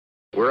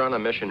We're on a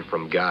mission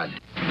from God.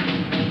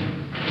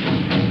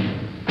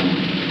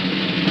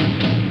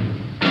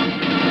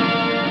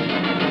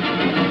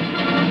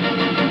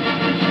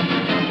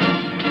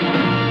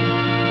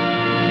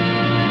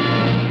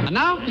 And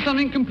now for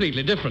something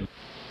completely different.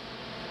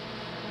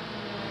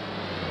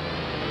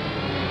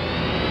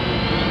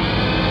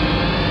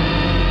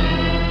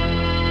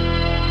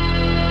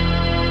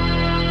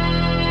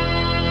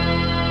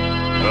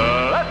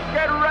 Let's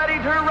get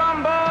ready to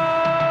rumble!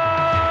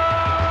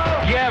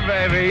 Yeah,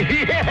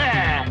 baby,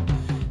 yeah!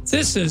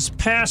 This is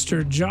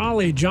Pastor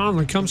Jolly John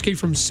Lekumsky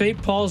from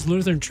St. Paul's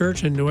Lutheran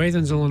Church in New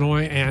Athens,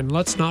 Illinois, and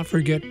let's not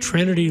forget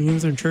Trinity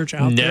Lutheran Church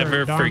out there.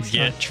 Never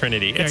forget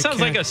Trinity. It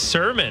sounds like a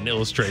sermon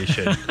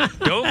illustration.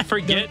 Don't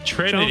forget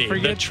Trinity. Don't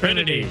forget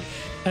Trinity.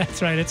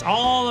 That's right. It's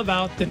all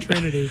about the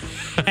Trinity.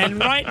 And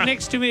right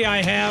next to me,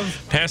 I have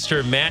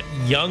Pastor Matt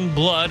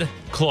Youngblood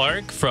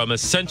Clark from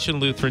Ascension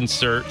Lutheran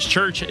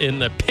Church in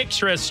the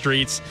picturesque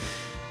streets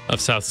of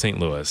South St.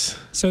 Louis.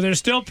 So they're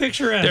still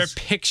picturesque.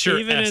 They're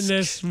picturesque. Even in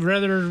this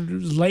rather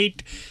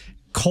late,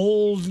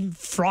 cold,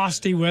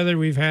 frosty weather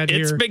we've had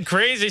here. It's been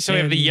crazy. So we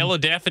have the yellow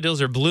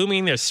daffodils are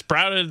blooming. They're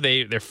sprouted.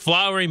 They're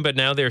flowering, but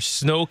now they're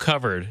snow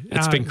covered.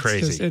 It's been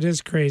crazy. It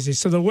is crazy.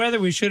 So the weather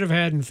we should have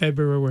had in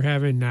February, we're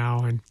having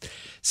now. And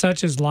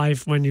such is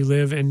life when you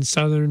live in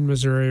southern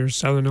Missouri or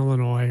southern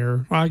Illinois.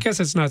 Or, well, I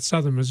guess it's not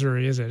southern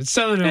Missouri, is it? It's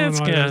southern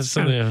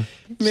Illinois.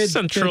 It's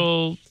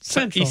central,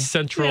 east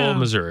central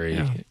Missouri.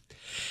 Yeah.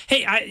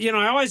 Hey,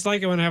 I always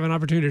like it when I have an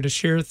opportunity to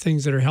share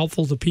things that are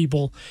helpful to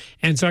people.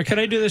 And so could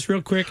I do this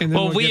real quick? And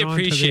then we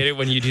appreciate it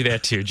when you do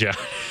that too, John.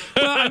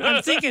 Well,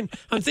 I'm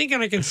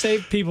thinking I can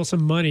save people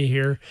some money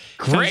here.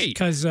 Great.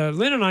 Because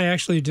Lynn and I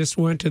actually just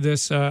went to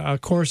this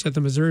course at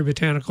the Missouri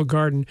Botanical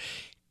Garden.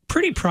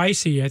 Pretty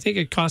pricey. I think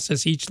it cost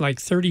us each like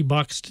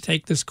 $30 to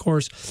take this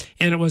course,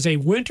 and it was a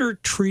winter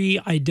tree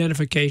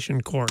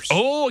identification course.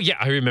 Oh, yeah.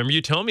 I remember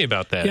you telling me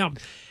about that. Yeah.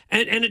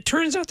 And it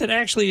turns out that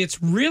actually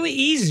it's really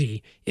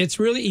easy. It's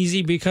really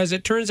easy because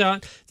it turns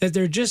out that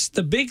they're just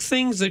the big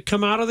things that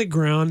come out of the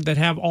ground that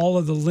have all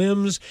of the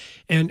limbs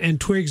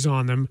and twigs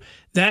on them.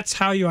 That's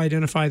how you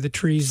identify the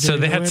trees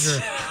during the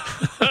winter.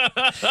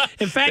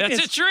 In fact,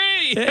 that's a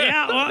tree.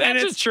 Yeah, well,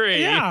 that's a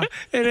tree. Yeah,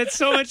 and it's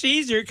so much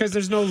easier because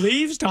there's no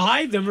leaves to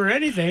hide them or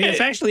anything.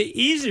 It's actually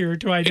easier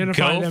to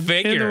identify them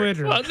in the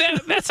winter. Well,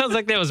 that sounds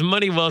like that was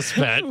money well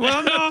spent.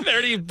 Well, no,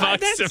 $30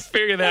 to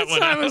figure that one out. That's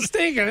what I was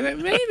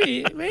thinking.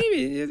 Maybe,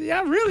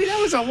 yeah, really, that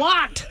was a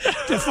lot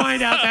to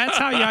find out. That's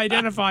how you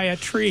identify a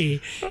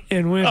tree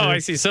in winter. Oh, I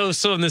see. So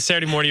on this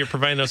Saturday morning, you're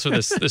providing us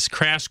with this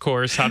crash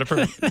course how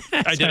to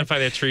identify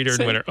that tree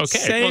during winter. Okay,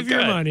 save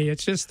your money.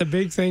 It's just the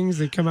big things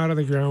that come out of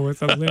the ground with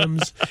the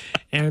limbs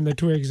and the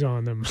twigs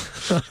on them.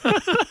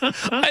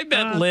 I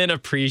bet Lynn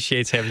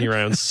appreciates having you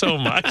around so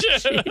much.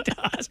 She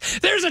does.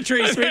 There's a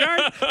tree,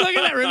 sweetheart. Look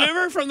at that.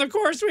 Remember from the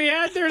course we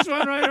had? There's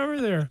one right over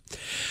there.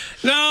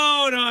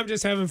 No, I'm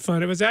just having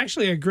fun. It was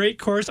actually a great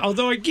course.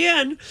 Although,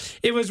 again,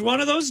 it was one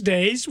of those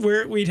days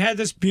where we'd had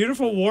this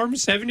beautiful, warm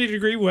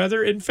 70-degree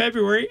weather in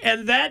February,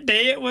 and that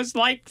day it was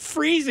like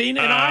freezing,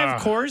 and I,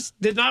 of course,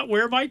 did not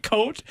wear my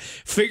coat,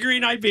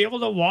 figuring I'd be able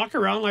to walk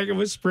around like it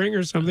was spring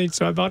or something,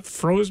 so I about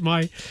froze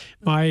my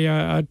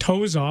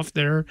toes off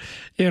there.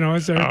 No.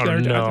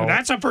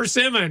 That's a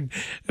persimmon.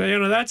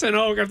 That's an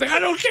oak. I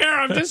don't care.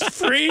 I'm just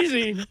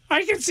freezing.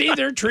 I can see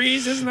their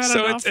trees. Isn't that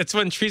enough? So it's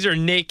when trees are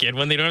naked,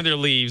 when they don't have their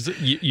leaves,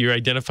 you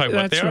identify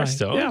what they are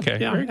still. Yeah, okay.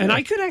 Yeah. And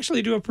I could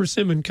actually do a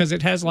persimmon because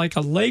it has like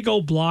a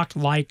Lego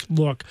block-like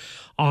look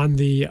on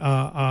the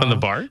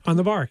bark? On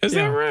the bark. Is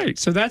that right?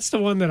 So that's the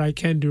one that I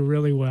can do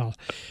really well.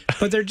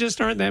 But there just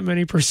aren't that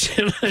many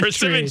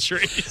persimmon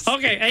trees.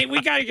 Okay, hey,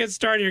 we got to get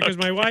started here because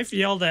my wife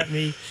yelled at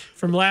me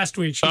from last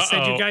week. She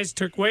said you guys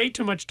took way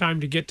too much time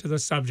to get to the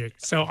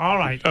subject. So, all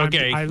right.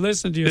 Okay. I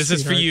listened to you, This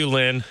is for you,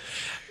 Lynn.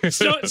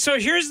 So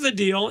here's the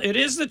deal. It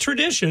is the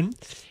tradition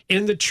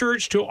in the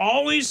church to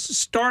always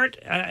start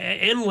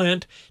in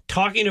Lent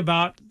talking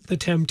about the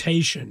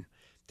temptation.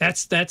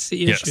 That's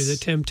the issue, the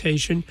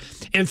temptation.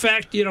 In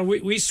fact,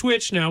 we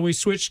switched now. We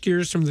switched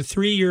gears from the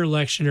 3-year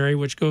lectionary,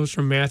 which goes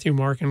from Matthew,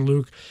 Mark, and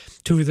Luke,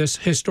 to this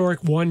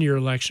historic 1-year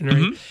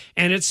lectionary. Mm-hmm.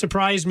 And it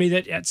surprised me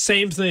that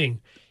same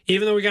thing.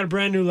 Even though we got a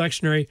brand new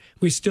lectionary,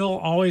 we still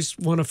always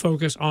want to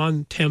focus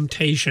on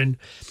temptation.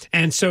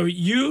 And so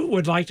you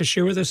would like to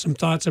share with us some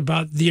thoughts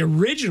about the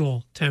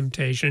original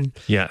temptation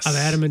of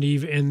Adam and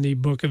Eve in the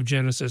book of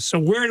Genesis. So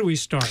where do we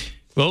start?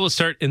 Well, we'll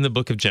start in the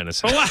book of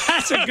Genesis. Oh,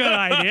 that's a good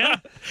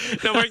idea.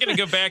 No, we're going to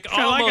go back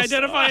almost like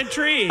identifying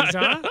trees,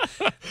 huh?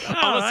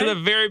 Almost to the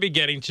very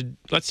beginning.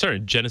 Let's start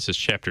in Genesis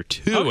chapter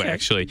 2,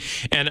 actually.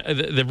 And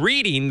the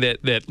reading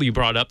that you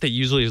brought up that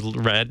usually is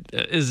read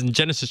is in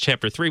Genesis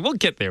chapter 3. We'll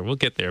get there.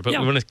 But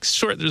we want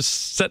to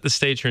set the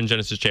stage here in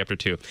Genesis chapter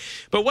 2.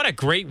 But what a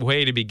great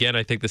way to begin,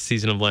 I think, the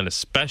season of Lent,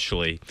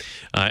 especially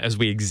as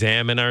we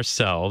examine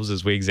ourselves,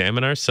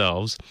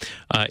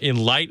 in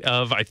light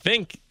of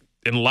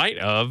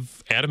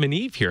Adam and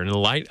Eve here, in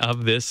light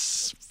of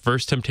this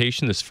first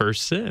temptation, this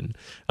first sin.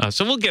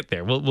 So we'll get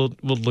there. We'll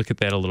look at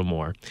that a little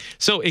more.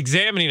 So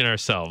examining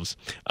ourselves,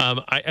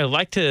 I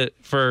like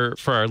for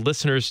our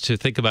listeners to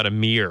think about a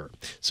mirror.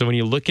 So when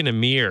you look in a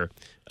mirror,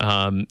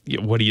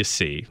 what do you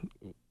see?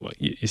 Well,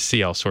 you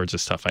see all sorts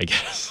of stuff, I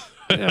guess.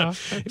 Yeah.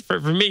 For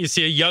me, you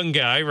see a young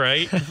guy,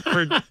 right?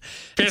 For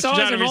it's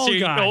always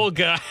John, an old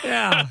guy.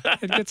 Yeah,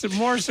 it gets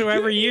more so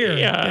every year.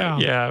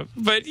 Yeah.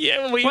 But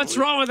what's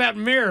wrong with that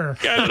mirror?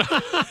 I don't know.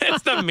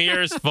 It's the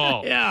mirror's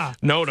fault. Yeah.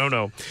 No.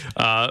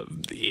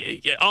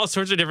 All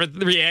sorts of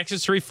different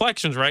reactions to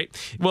reflections, right?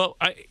 Well,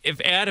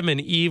 if Adam and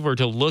Eve were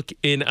to look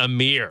in a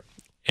mirror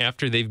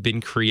after they've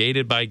been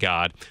created by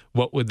God,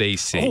 what would they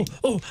see?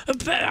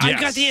 I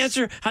got the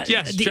answer.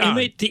 Yes,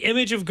 the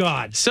image of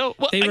God. So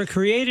they were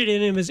created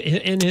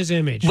in His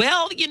image.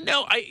 Well,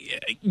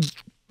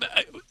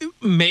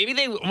 maybe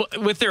they,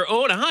 with their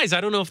own eyes,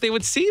 I don't know if they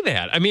would see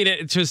that. I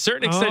mean, to a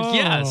certain extent,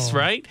 yes,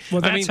 right?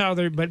 Well, that's how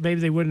but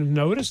maybe they wouldn't have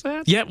noticed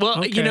that? Yeah,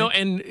 well,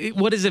 and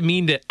what does it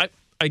mean to...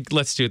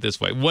 let's do it this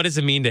way. What does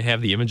it mean to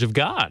have the image of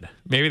God?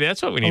 Maybe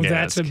that's what we need to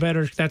ask.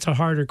 That's a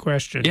harder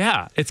question.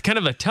 Yeah, it's kind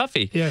of a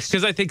toughie. Yes.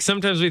 Because I think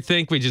sometimes we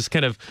think we just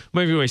kind of,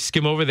 maybe we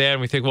skim over that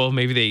and we think, well,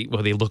 maybe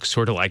they look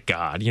sort of like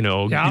God.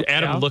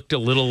 Adam looked a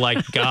little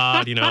like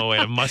God, and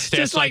a mustache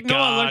just like God.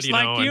 Noah looks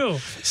like you.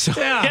 So,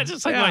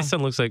 just like my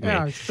son looks like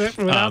me.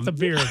 Without the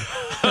beard.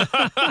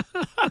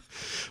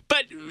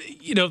 But,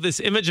 this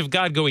image of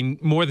God going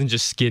more than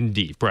just skin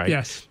deep, right?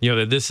 Yes.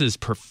 That this is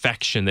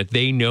perfection, that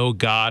they know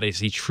God as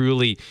He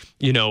truly,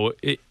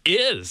 it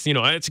is.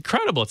 It's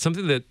incredible. It's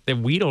something that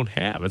we don't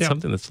have. It's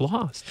something that's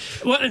lost.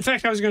 Well, in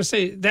fact, I was going to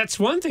say, that's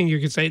one thing you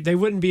could say. They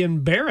wouldn't be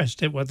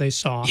embarrassed at what they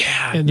saw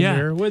in the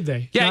mirror, would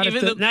they? Yeah,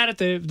 not at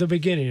the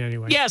beginning,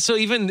 anyway. Yeah, so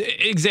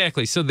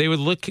exactly. So they would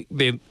look,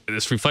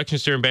 this reflection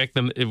staring back at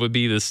them, it would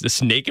be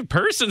this naked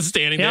person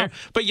standing there,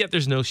 but yet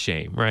there's no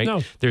shame, right?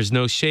 No. There's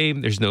no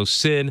shame. There's no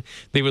sin.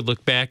 They would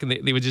look back and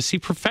they would just see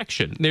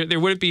perfection. There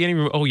wouldn't be any,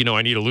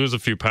 I need to lose a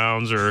few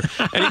pounds or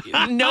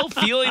no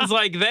feelings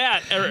like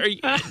that.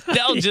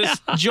 They'll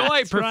just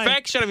joy,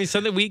 perfection. Right. I mean,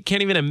 something we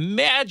can't even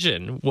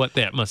imagine what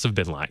that must have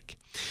been like.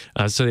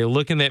 So they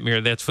look in that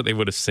mirror. That's what they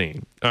would have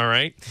seen. All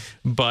right.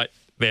 But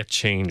that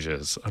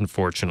changes,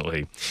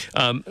 unfortunately.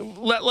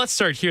 Let's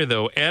start here,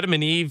 though. Adam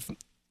and Eve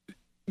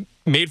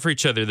made for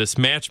each other, this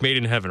match made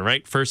in heaven,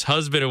 right? First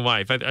husband and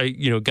wife.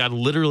 God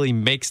literally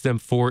makes them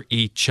for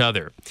each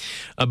other.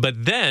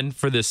 But then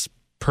for this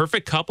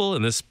perfect couple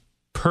and this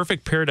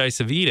perfect paradise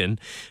of Eden,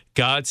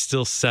 God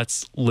still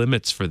sets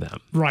limits for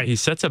them. Right. He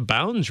sets a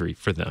boundary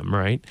for them,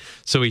 right?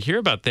 So we hear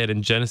about that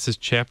in Genesis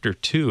chapter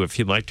 2, if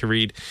you'd like to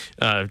read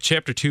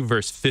chapter 2,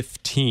 verse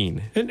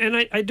 15. And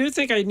I do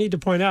think I need to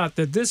point out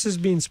that this is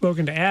being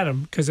spoken to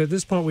Adam, because at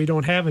this point we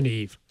don't have an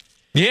Eve.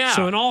 Yeah.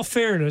 So in all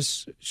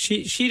fairness,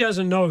 she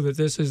doesn't know that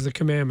this is the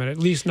commandment, at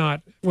least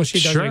not, she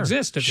doesn't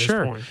exist at this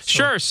point. So.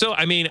 Sure. So,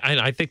 I mean,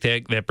 I think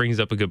that brings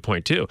up a good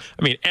point, too.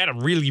 I mean, Adam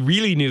really,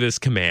 really knew this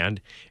command,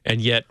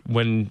 and yet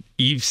when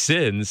Eve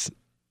sins,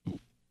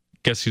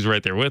 guess who's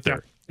right there with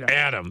her? Yeah.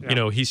 Adam.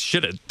 Yeah. He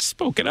should have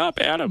spoken up,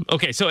 Adam.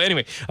 Okay, so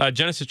anyway,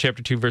 Genesis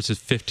chapter 2, verses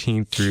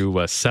 15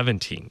 through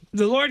 17.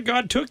 The Lord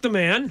God took the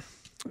man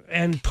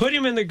and put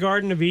him in the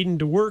Garden of Eden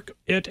to work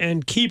it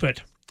and keep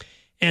it.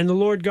 And the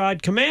Lord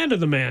God commanded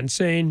the man,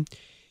 saying,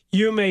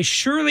 You may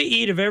surely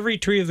eat of every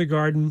tree of the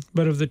garden,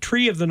 but of the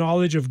tree of the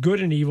knowledge of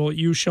good and evil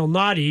you shall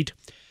not eat,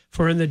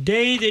 for in the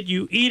day that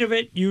you eat of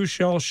it you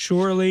shall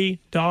surely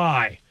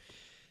die.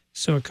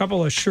 So a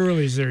couple of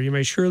surelys there. You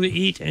may surely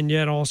eat, and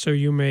yet also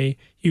you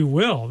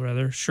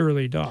will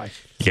surely die.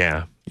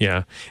 Yeah.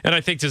 And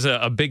I think there's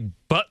a big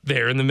but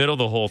there in the middle of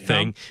the whole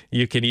thing.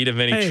 You can eat of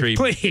any tree.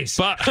 Please.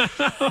 But put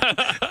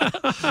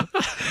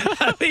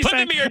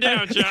the mirror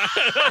down, John.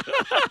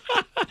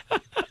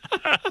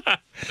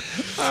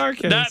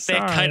 Okay, not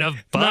that kind of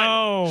but.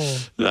 No.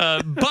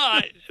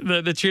 But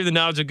the tree of the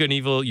knowledge of good and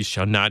evil you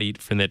shall not eat,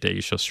 for in that day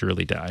you shall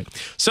surely die.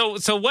 So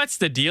what's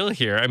the deal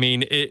here? I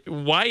mean,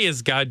 why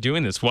is God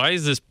doing this? Why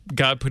is this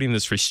God putting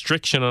this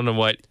restriction on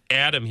what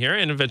Adam here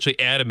and eventually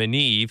Adam and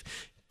Eve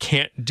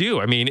can't do?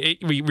 I mean,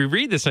 we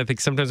read this and I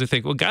think sometimes we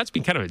think, well, God's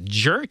being kind of a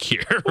jerk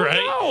here,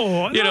 right?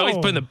 No. He's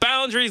putting the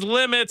boundaries,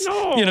 limits.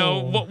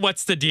 No.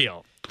 What's the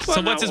deal?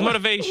 So what's his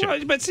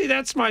motivation? But see,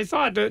 that's my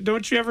thought.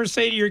 Don't you ever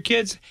say to your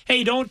kids,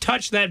 hey, don't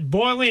touch that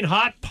boiling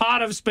hot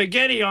pot of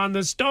spaghetti on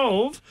the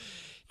stove?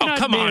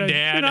 Come on,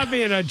 Dad. You're not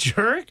being a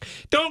jerk.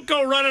 Don't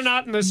go running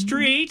out in the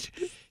street.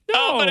 No.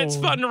 Oh, but it's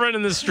fun to run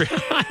in the street.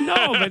 I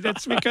know, but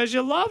that's because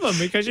you love them,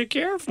 because you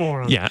care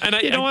for them. Yeah, and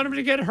you don't want them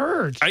to get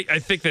hurt. I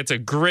think that's a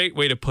great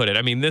way to put it.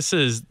 I mean, this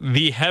is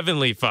the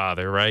Heavenly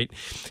Father, right?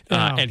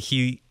 And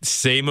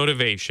same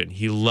motivation.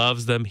 He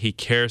loves them. He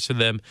cares for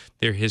them.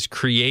 They're His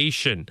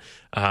creation.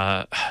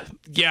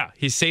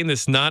 He's saying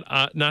this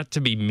not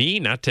to be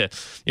mean, not to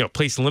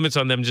place limits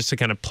on them just to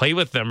kind of play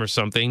with them or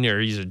something, or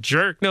he's a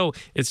jerk. No,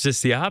 it's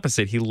just the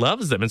opposite. He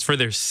loves them. It's for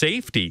their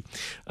safety.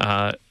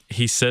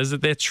 He says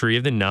that tree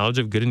of the knowledge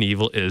of good and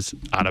evil is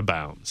out of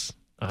bounds.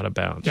 Out of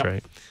bounds, yep.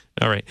 Right?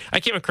 All right. I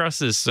came across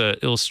this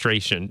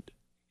illustration.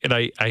 and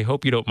I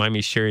hope you don't mind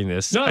me sharing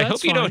this. No, I that's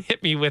hope you fine. don't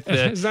hit me with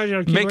the It's not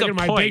gonna keep make looking a at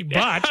my point. big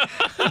butt.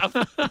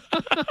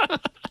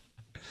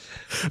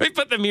 Let me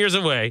put the mirrors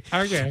away.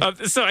 Okay.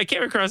 So I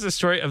came across the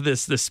story of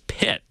this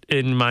pit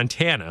in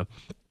Montana.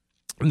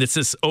 It's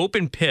this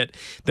open pit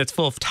that's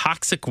full of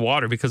toxic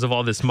water because of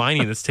all this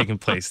mining that's taking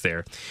place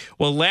there.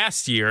 Well,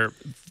 last year,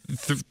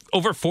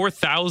 over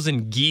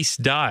 4,000 geese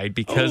died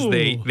because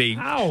they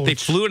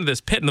flew into this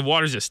pit and the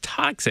water's just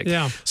toxic.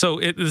 Yeah. So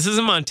this is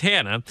in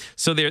Montana.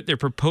 So they're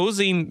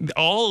proposing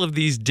all of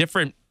these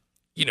different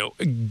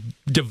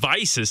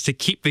devices to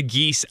keep the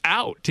geese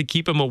out, to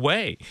keep them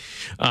away.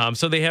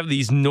 So they have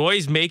these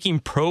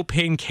noise-making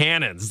propane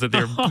cannons that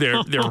they're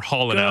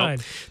hauling out,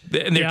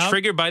 and they're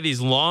triggered by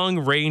these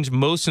long-range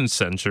motion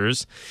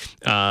sensors.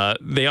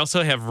 They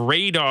also have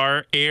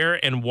radar,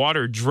 air, and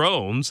water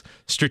drones,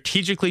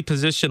 strategically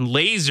positioned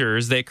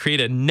lasers that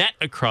create a net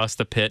across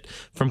the pit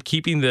from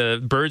keeping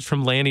the birds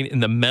from landing in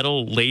the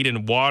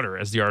metal-laden water,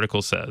 as the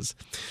article says.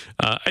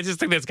 I just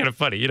think that's kind of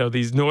funny.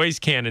 These noise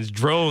cannons,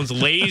 drones,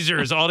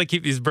 lasers, all to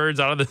keep these birds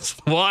out of this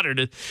water.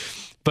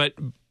 But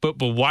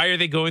why are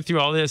they going through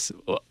all this?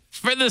 Well,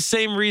 for the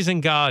same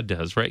reason God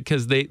does, right?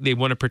 Because they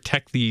want to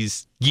protect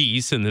these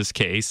geese in this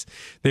case.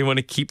 They want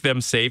to keep them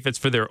safe. It's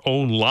for their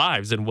own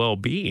lives and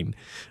well-being.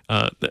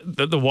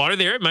 The water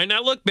there, it might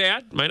not look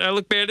bad. Might not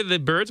look bad to the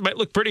birds. Might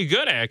look pretty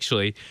good,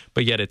 actually.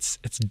 But yet it's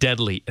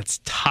deadly. It's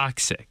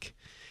toxic.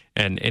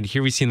 And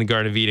here we see in the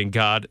Garden of Eden,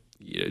 God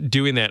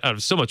doing that out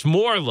of so much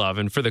more love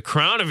and for the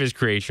crown of his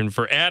creation,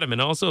 for Adam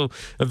and also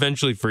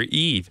eventually for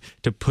Eve,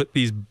 to put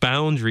these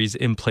boundaries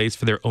in place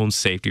for their own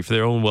safety, for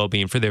their own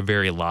well-being, for their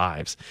very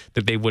lives,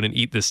 that they wouldn't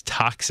eat this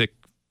toxic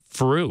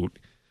fruit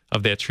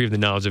of that tree of the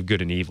knowledge of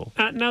good and evil.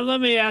 Now,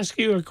 let me ask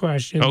you a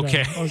question.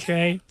 Okay. Though,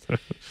 okay.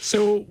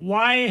 So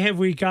why have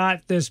we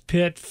got this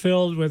pit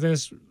filled with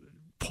this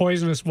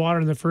poisonous water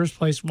in the first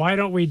place? Why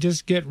don't we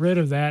just get rid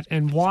of that?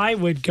 And why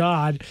would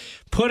God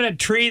put a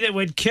tree that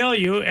would kill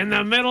you in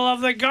the middle of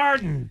the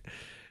garden?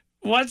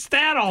 What's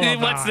that all about?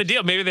 What's the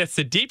deal? Maybe that's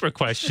the deeper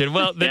question.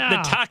 Well, the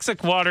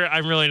toxic water,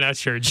 I'm really not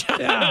sure,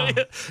 John. Yeah.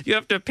 You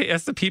have to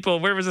ask the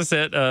people. Where was this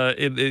at?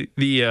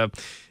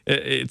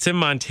 It's in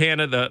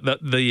Montana.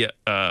 The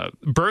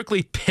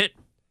Berkeley Pit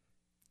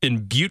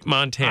in Butte,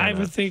 Montana. I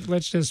would think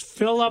let's just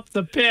fill up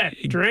the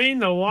pit, drain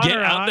the water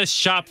Get out the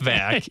shop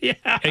vac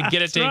and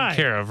get it taken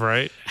care of,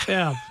 right?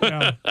 Yeah.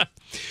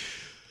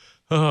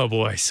 Oh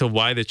boy! So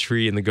why the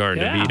tree in the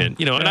Garden of Eden?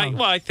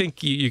 And I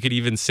think you could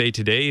even say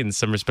today, in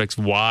some respects,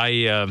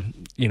 why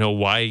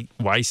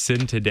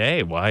sin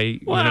today? Why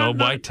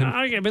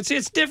okay, but see,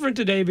 it's different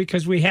today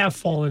because we have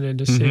fallen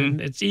into sin.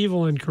 It's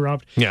evil and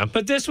corrupt. Yeah.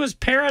 But this was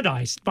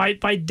paradise. By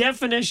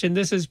definition,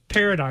 this is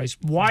paradise.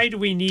 Why do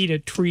we need a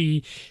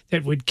tree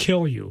that would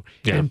kill you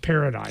in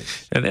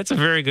paradise? And that's a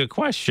very good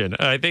question.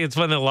 I think it's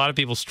one that a lot of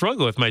people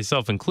struggle with,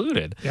 myself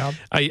included. Yeah.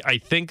 I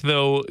think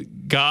though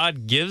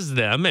God gives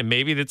them, and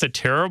maybe it's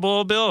a terrible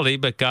ability,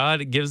 but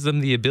God gives them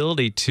the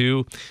ability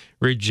to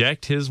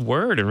reject his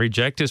word and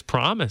reject his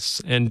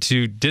promise and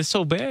to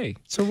disobey.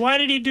 So why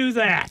did he do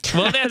that?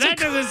 Well, that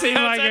doesn't seem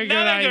like a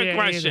good idea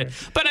question.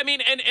 Either. But I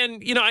mean,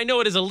 and I know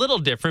it is a little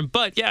different,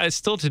 but yeah, it's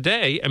still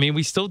today. I mean,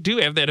 we still do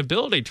have that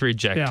ability to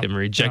reject him,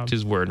 reject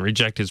his word, and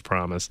reject his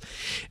promise.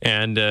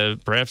 And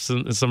perhaps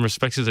in some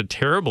respects it's a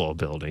terrible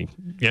ability.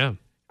 Yeah.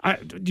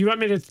 Do you want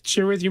me to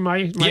share with you my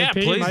opinion,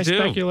 please my do.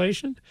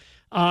 Speculation?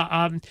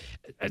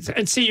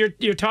 And see,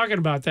 you're talking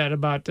about that,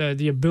 about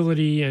the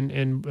ability,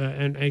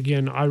 and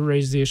again, I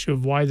raised the issue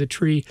of why the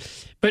tree,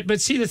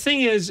 but see, the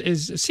thing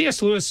is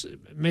C.S. Lewis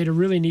made a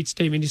really neat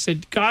statement. He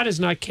said God is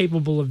not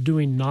capable of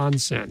doing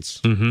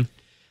nonsense.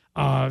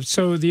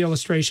 So the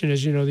illustration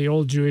is, the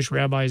old Jewish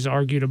rabbis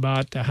argued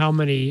about how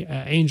many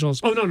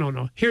angels. Oh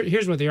no.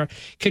 Here's what they are.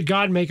 Could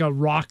God make a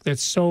rock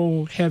that's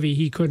so heavy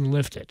he couldn't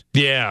lift it?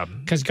 Yeah,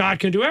 because God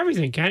can do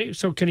everything, can he?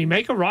 So can he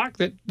make a rock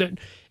that?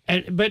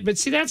 But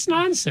see, that's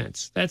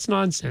nonsense. That's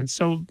nonsense.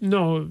 So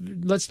no,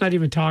 let's not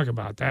even talk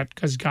about that,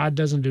 because God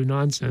doesn't do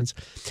nonsense.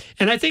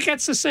 And I think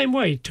that's the same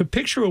way. To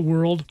picture a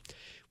world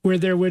where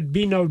there would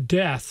be no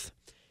death,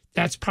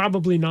 that's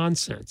probably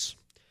nonsense.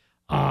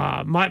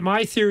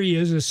 My theory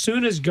is, as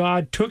soon as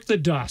God took the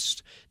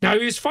dust, now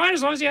he was fine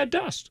as long as he had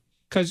dust,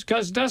 because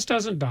dust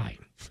doesn't die.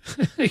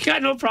 He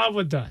got no problem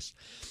with dust.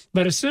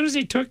 But as soon as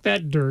he took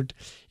that dirt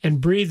and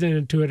breathed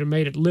into it and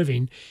made it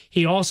living,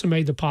 he also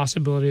made the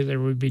possibility that there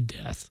would be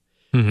death.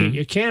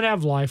 You can't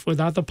have life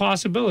without the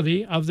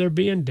possibility of there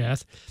being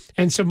death.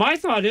 And so my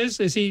thought is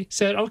he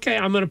said, okay,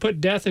 I'm going to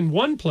put death in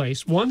one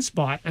place, one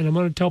spot, and I'm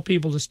going to tell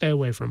people to stay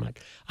away from it.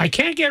 I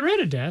can't get rid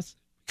of death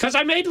because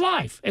I made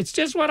life. It's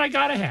just what I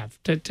got to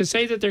have. To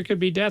say that there could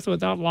be death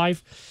without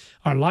life,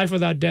 or life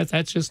without death,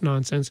 that's just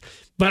nonsense.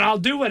 But I'll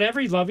do what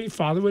every loving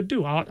father would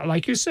do.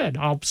 Like you said,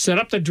 I'll set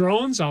up the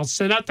drones, I'll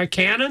send out the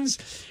cannons,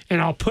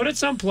 and I'll put it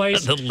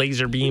someplace. The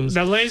laser beams.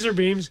 The laser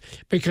beams,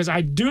 because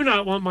I do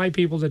not want my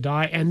people to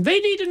die, and they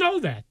need to know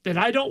that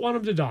I don't want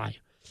them to die.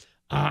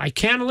 I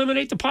can't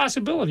eliminate the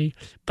possibility,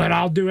 but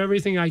I'll do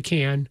everything I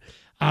can.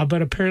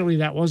 But apparently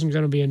that wasn't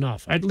going to be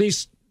enough. At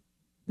least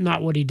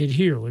not what he did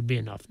here would be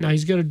enough. Now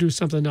he's going to do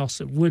something else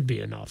that would be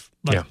enough.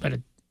 But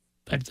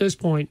at this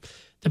point,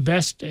 the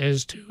best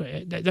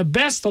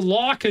the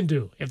law can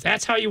do, if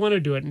that's how you want to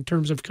do it in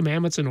terms of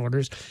commandments and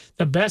orders,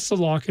 the best the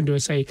law can do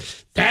is say,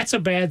 that's a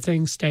bad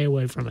thing, stay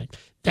away from it.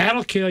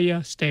 That'll kill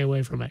you, stay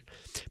away from it.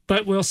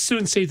 But we'll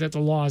soon see that the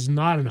law is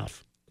not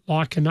enough.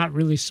 Law cannot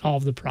really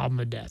solve the problem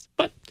of death.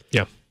 But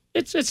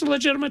it's a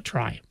legitimate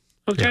try.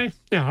 Okay?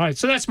 Yeah, all right.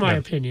 So that's my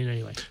opinion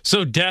anyway.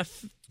 So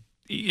death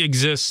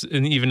exists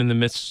even in the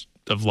midst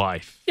of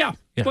life. Yeah.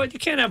 But you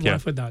can't have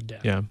life without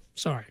death. Yeah.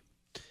 Sorry.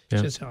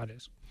 It's just how it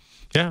is.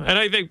 Yeah, and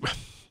I think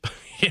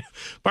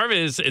part of it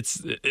is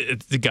it's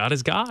God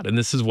is God, and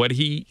this is what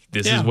he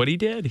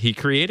did. He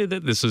created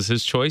it. This was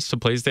his choice to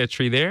place that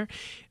tree there.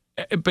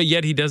 But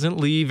yet he doesn't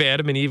leave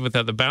Adam and Eve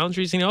without the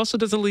boundaries, and he also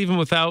doesn't leave them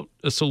without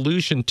a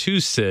solution to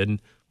sin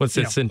once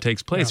that sin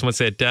takes place, once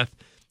that death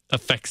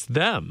affects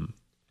them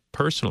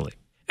personally.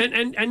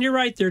 And you're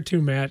right there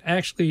too, Matt.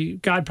 Actually,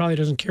 God probably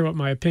doesn't care what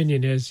my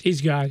opinion is.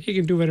 He's God. He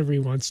can do whatever he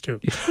wants to.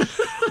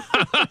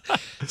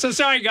 So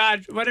sorry,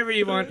 God. Whatever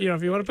you want.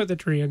 If you want to put the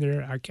tree in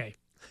there, okay.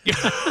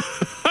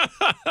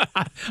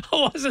 I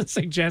wasn't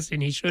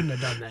suggesting he shouldn't have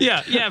done that.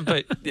 Yeah,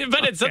 but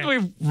it's something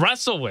we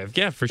wrestle with.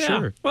 Yeah, for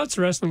sure. Well, it's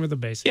wrestling with the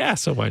basics. Yeah,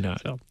 so why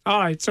not? So, all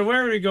right. So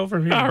where do we go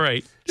from here? All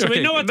right. So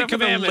we know what the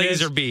commandment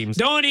laser is. Beams.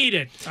 Don't eat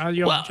it.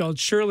 You'll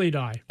surely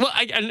die. Well,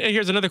 and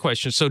here's another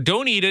question. So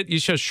don't eat it. You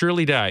shall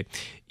surely die.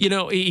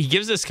 He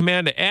gives this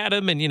command to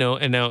Adam,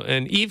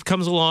 and Eve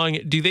comes along.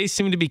 Do they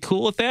seem to be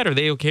cool with that? Are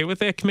they okay with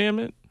that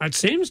commandment? It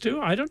seems to.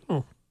 I don't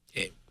know.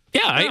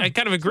 Yeah, I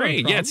kind of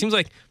agree. Yeah, it seems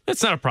like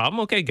that's not a problem.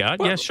 Okay, God.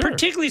 Well, yeah, sure.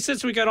 Particularly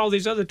since we got all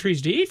these other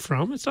trees to eat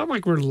from. It's not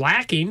like we're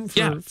lacking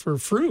for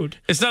fruit.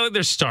 It's not like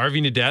they're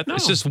starving to death. No.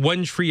 It's just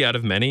one tree out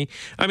of many.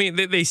 I mean,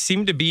 they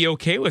seem to be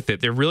okay with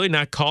it. They're really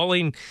not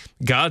calling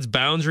God's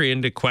boundary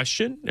into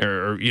question,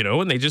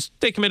 and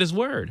they commit his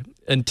word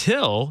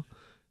until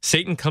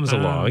Satan comes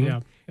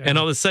along, and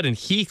all of a sudden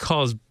he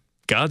calls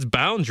God's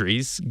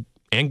boundaries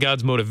and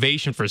God's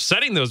motivation for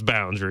setting those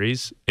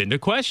boundaries into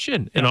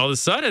question. And all of a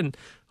sudden,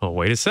 oh,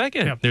 wait a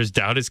second. There's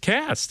doubt is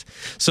cast.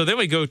 So then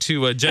we go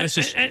to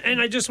Genesis.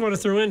 And I just want to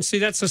throw in, see,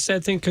 that's the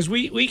sad thing, because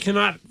we do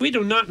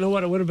not know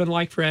what it would have been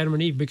like for Adam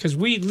and Eve, because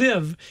we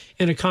live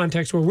in a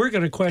context where we're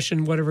going to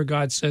question whatever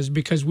God says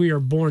because we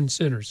are born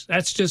sinners.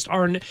 That's just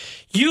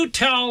you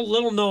tell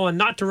little Noah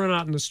not to run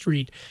out in the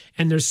street,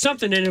 and there's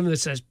something in him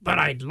that says, but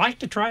I'd like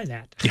to try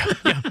that.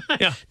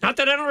 Yeah. Not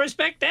that I don't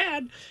respect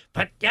Dad,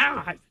 but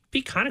it'd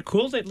be kind of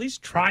cool to at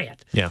least try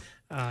it. Yeah.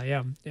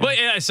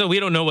 Well, so we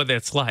don't know what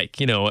that's like,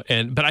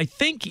 but I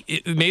think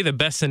maybe the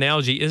best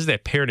analogy is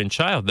that parent and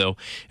child, though.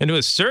 And to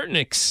a certain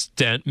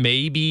extent,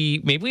 maybe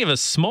we have a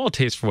small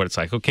taste for what it's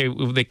like. Okay,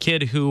 the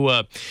kid who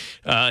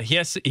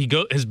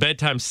his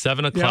bedtime's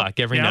 7 o'clock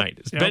every night.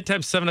 His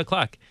bedtime's 7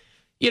 o'clock.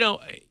 The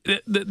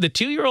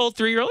 2-year-old,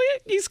 3-year-old,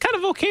 he's kind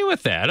of okay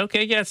with that.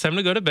 Okay, it's time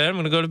to go to bed. I'm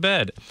going to go to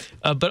bed.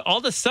 But all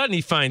of a sudden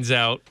he finds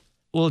out,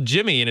 well,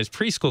 Jimmy in his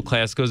preschool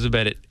class goes to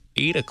bed at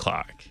 8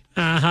 o'clock.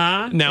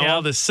 Now, all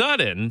of a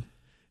sudden,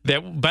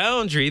 that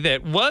boundary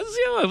that was,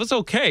 it was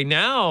okay.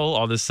 Now,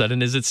 all of a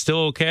sudden, is it still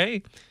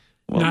okay?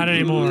 Well, not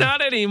anymore.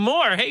 Not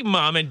anymore. Hey,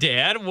 Mom and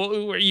Dad,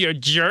 were you a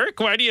jerk?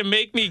 Why do you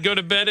make me go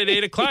to bed at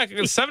 8 o'clock,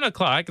 7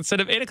 o'clock instead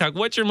of 8 o'clock?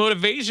 What's your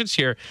motivations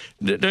here?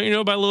 Don't you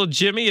know about little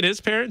Jimmy and his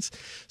parents?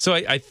 So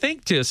I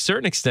think to a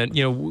certain extent,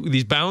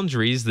 these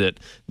boundaries that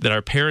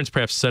our parents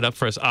perhaps set up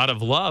for us out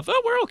of love,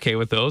 we're okay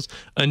with those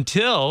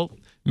until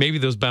maybe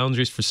those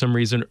boundaries for some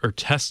reason are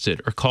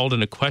tested or called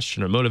into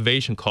question or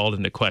motivation called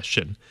into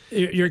question.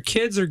 Your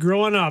kids are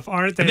growing up,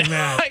 aren't they,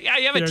 Matt?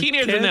 I have a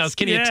teenager now.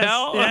 Can you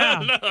tell?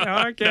 Yeah.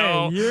 No. Okay.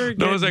 No, you're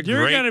going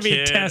to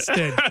be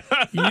tested.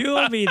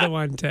 You'll be the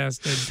one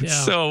tested.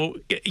 Yeah. So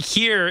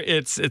here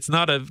it's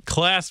not a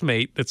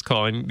classmate that's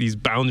calling these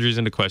boundaries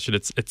into question.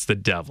 It's the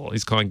devil.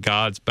 He's calling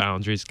God's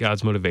boundaries,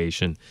 God's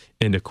motivation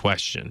into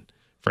question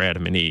for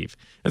Adam and Eve.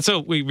 And so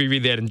we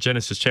read that in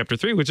Genesis chapter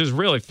 3, which is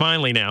really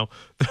finally now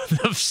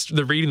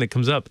the reading that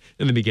comes up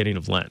in the beginning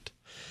of Lent.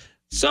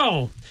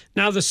 So,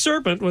 now the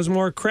serpent was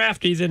more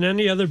crafty than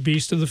any other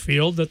beast of the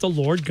field that the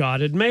Lord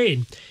God had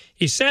made.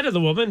 He said to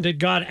the woman, did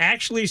God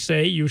actually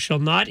say, you shall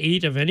not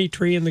eat of any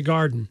tree in the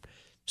garden?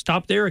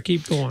 Stop there or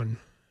keep going?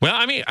 Well,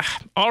 I mean,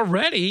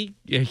 already,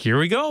 here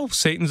we go.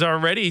 Satan's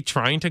already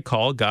trying to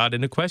call God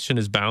into question,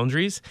 his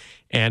boundaries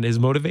and his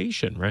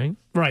motivation, right?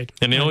 Right.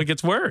 And it only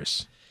gets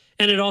worse.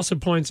 And it also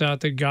points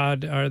out that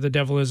God, or the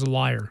devil, is a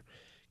liar,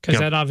 because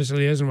that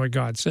obviously isn't what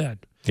God said.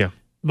 Yeah.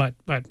 But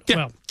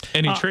well,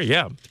 any tree,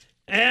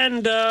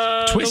 and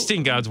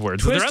twisting God's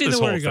words. Twisting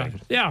the word of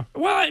God. Yeah.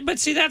 Well, but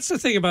see, that's the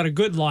thing about a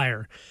good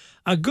liar.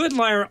 A good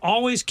liar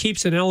always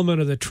keeps an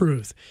element of the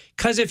truth,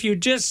 because if you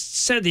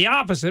just said the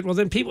opposite, well,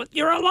 then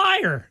you're a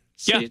liar.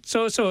 See,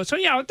 So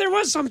there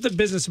was some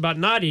business about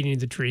not eating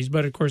the trees,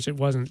 but of course it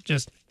wasn't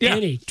just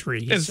any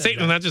tree. And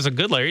Satan's not just a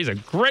good liar; he's a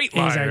great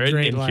liar.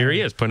 And here he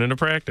is, put into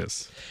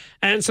practice.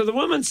 And so the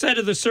woman said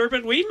to the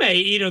serpent, "We may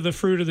eat of the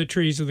fruit of the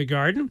trees of the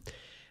garden,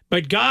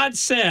 But God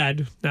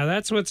said, now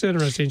that's what's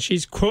interesting.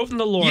 She's quoting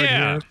the Lord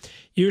Yeah. here.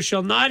 You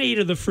shall not eat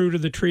of the fruit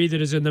of the tree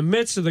that is in the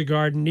midst of the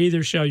garden,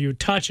 neither shall you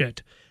touch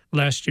it,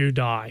 lest you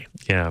die.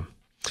 Yeah.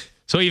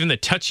 So even the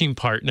touching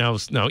part now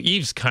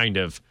Eve's kind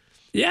of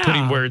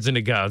putting words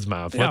into God's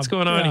mouth. Yeah, What's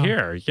going on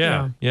here?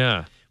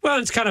 Yeah. Well,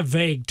 it's kind of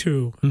vague,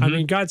 too. I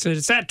mean, God said,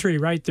 it's that tree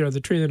right there,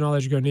 the tree of the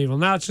knowledge of good and evil.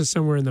 Now it's just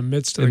somewhere in the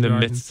midst of the garden. In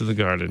the midst of the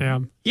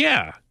garden.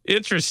 Yeah.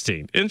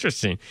 Interesting.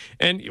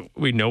 And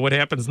we know what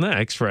happens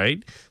next,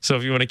 right? So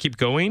if you want to keep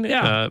going.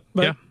 But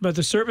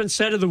the serpent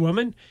said to the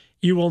woman,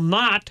 you will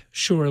not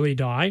surely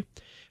die.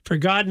 For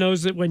God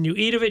knows that when you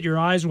eat of it, your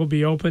eyes will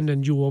be opened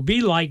and you will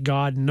be like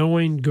God,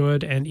 knowing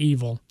good and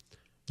evil.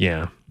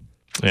 Yeah.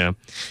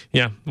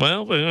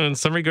 Well, in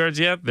some regards,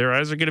 their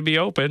eyes are going to be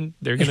open.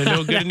 They're going to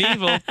know good and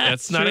evil.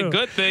 That's not a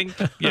good thing,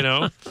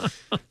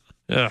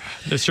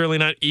 They're certainly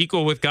not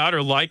equal with God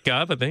or like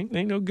God, but they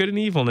know good and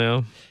evil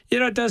now.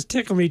 It does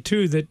tickle me,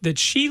 too, that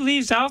she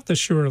leaves out the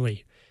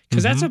surely.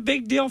 Because that's a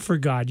big deal for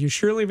God. You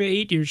surely may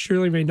eat, you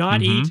surely may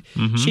not eat.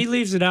 She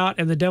leaves it out,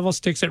 and the devil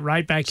sticks it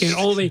right back in.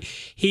 Only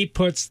he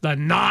puts the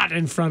not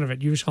in front of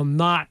it. You shall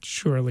not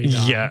surely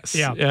die. Yes.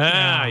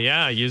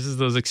 Yeah. Uses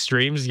those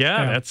extremes.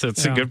 That's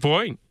a good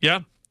point.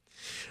 Yeah.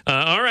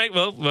 All right.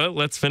 Well,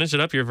 let's finish it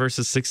up here,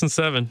 verses 6 and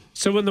 7.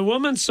 So when the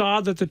woman saw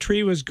that the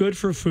tree was good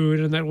for food,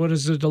 and that what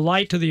is a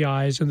delight to the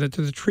eyes, and that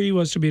the tree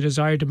was to be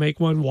desired to make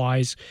one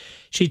wise,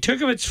 she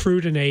took of its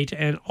fruit and ate,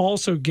 and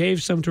also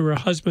gave some to her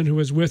husband who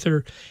was with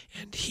her,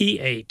 and he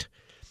ate.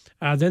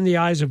 Then the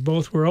eyes of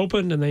both were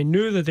opened, and they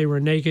knew that they were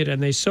naked,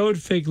 and they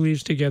sewed fig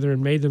leaves together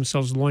and made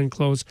themselves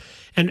loincloths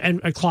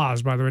and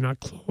cloths, by the way, not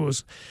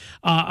clothes.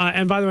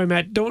 And by the way,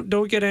 Matt,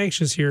 don't get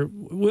anxious here.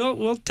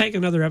 We'll take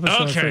another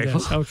episode for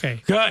this.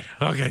 Okay. Good.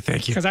 Okay,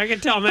 thank you. Because I can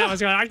tell Matt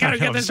was going, I got to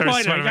get this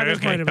point.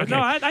 But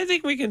no, I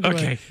think we can do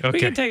it. We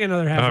can take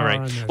another half hour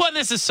on this. Well,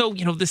 this is so,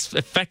 this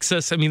affects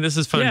us. I mean, this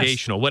is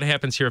foundational. Yes. What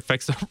happens here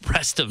affects the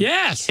rest of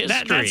history.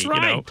 That's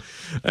right.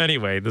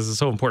 Anyway, this is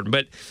so important.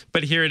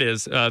 But here it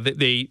is.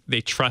 They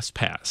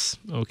trespass.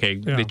 Okay,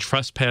 they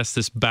trespass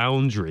this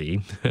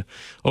boundary,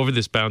 over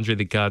this boundary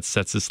that God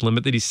sets, this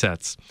limit that He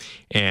sets,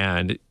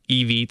 and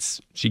Eve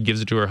eats. She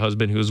gives it to her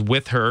husband, who is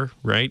with her.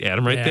 Right,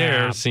 Adam,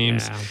 there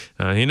seems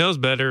he knows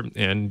better,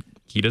 and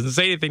he doesn't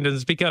say anything, doesn't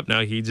speak up.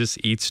 Now he just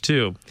eats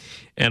too.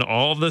 And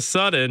all of a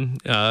sudden,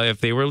 if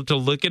they were to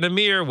look in a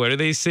mirror, what do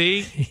they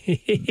see?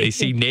 They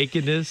see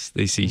nakedness,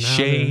 they see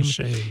shame.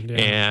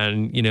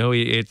 And,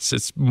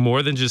 it's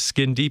more than just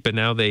skin deep. And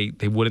now they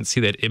wouldn't see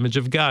that image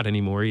of God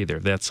anymore either.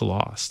 That's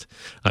lost.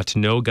 To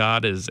know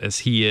God as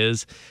He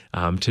is,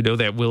 to know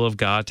that will of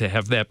God, to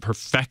have that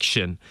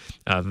perfection,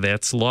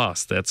 that's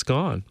lost. That's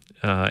gone.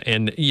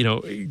 And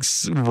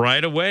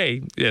right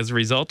away, as a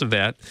result of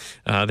that,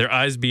 their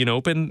eyes being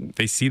open,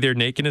 they see their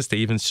nakedness. They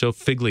even sew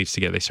fig leaves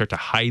together. They start to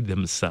hide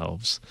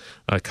themselves,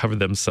 cover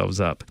themselves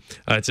up.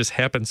 It just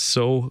happens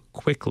so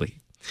quickly.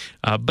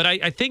 But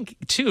I think,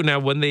 too,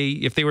 now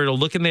if they were to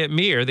look in that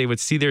mirror, they would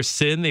see their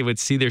sin, they would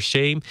see their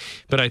shame,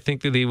 but I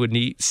think that they would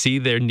see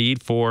their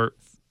need for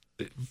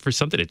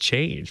something to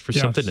change, for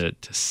something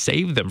to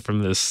save them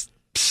from this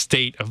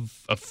state of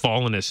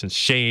fallenness and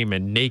shame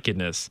and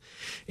nakedness.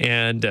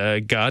 And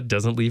God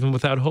doesn't leave them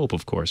without hope,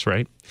 of course,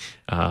 right?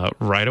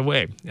 Right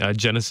away.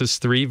 Genesis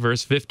 3,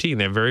 verse 15,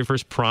 that very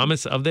first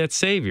promise of that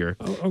Savior.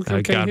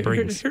 God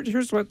brings.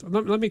 Here's what,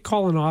 let me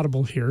call an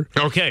audible here.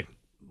 Okay.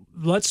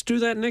 Let's do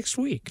that next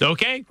week.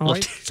 Okay. All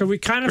right. So we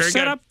kind of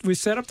set up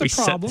the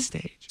problem.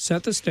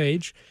 Set the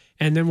stage.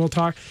 And then we'll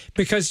talk,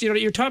 because,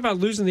 you're talking about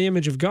losing the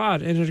image of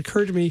God, and it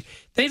occurred to me,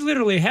 they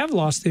literally have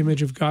lost the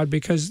image of God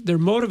because their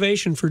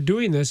motivation for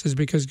doing this is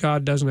because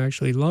God doesn't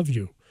actually love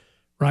you,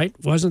 right?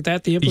 Wasn't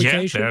that the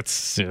implication? Yeah,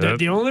 that's...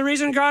 The only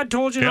reason God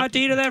told you not to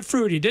eat of that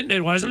fruit,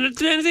 it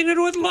wasn't anything to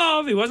do with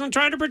love. He wasn't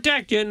trying to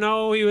protect you.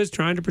 No, He was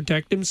trying to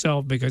protect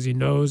Himself, because He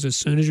knows as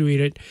soon as you eat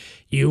it,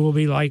 you will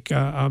be like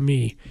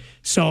me.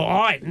 So,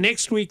 all right,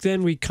 next week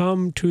then we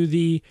come to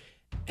the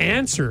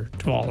answer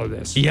to all of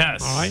this.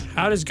 Yes. All right.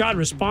 How does God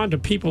respond to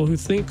people who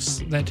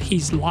thinks that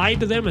He's lied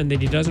to them and that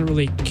He doesn't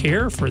really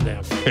care for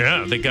them?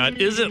 Yeah, that God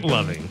isn't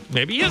loving.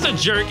 Maybe He is a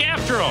jerk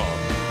after all.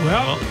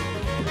 Well,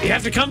 you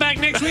have to come back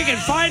next week and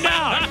find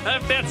out.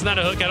 If that's not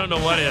a hook, I don't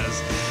know what is.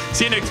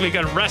 See you next week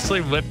on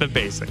Wrestling with the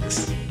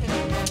Basics.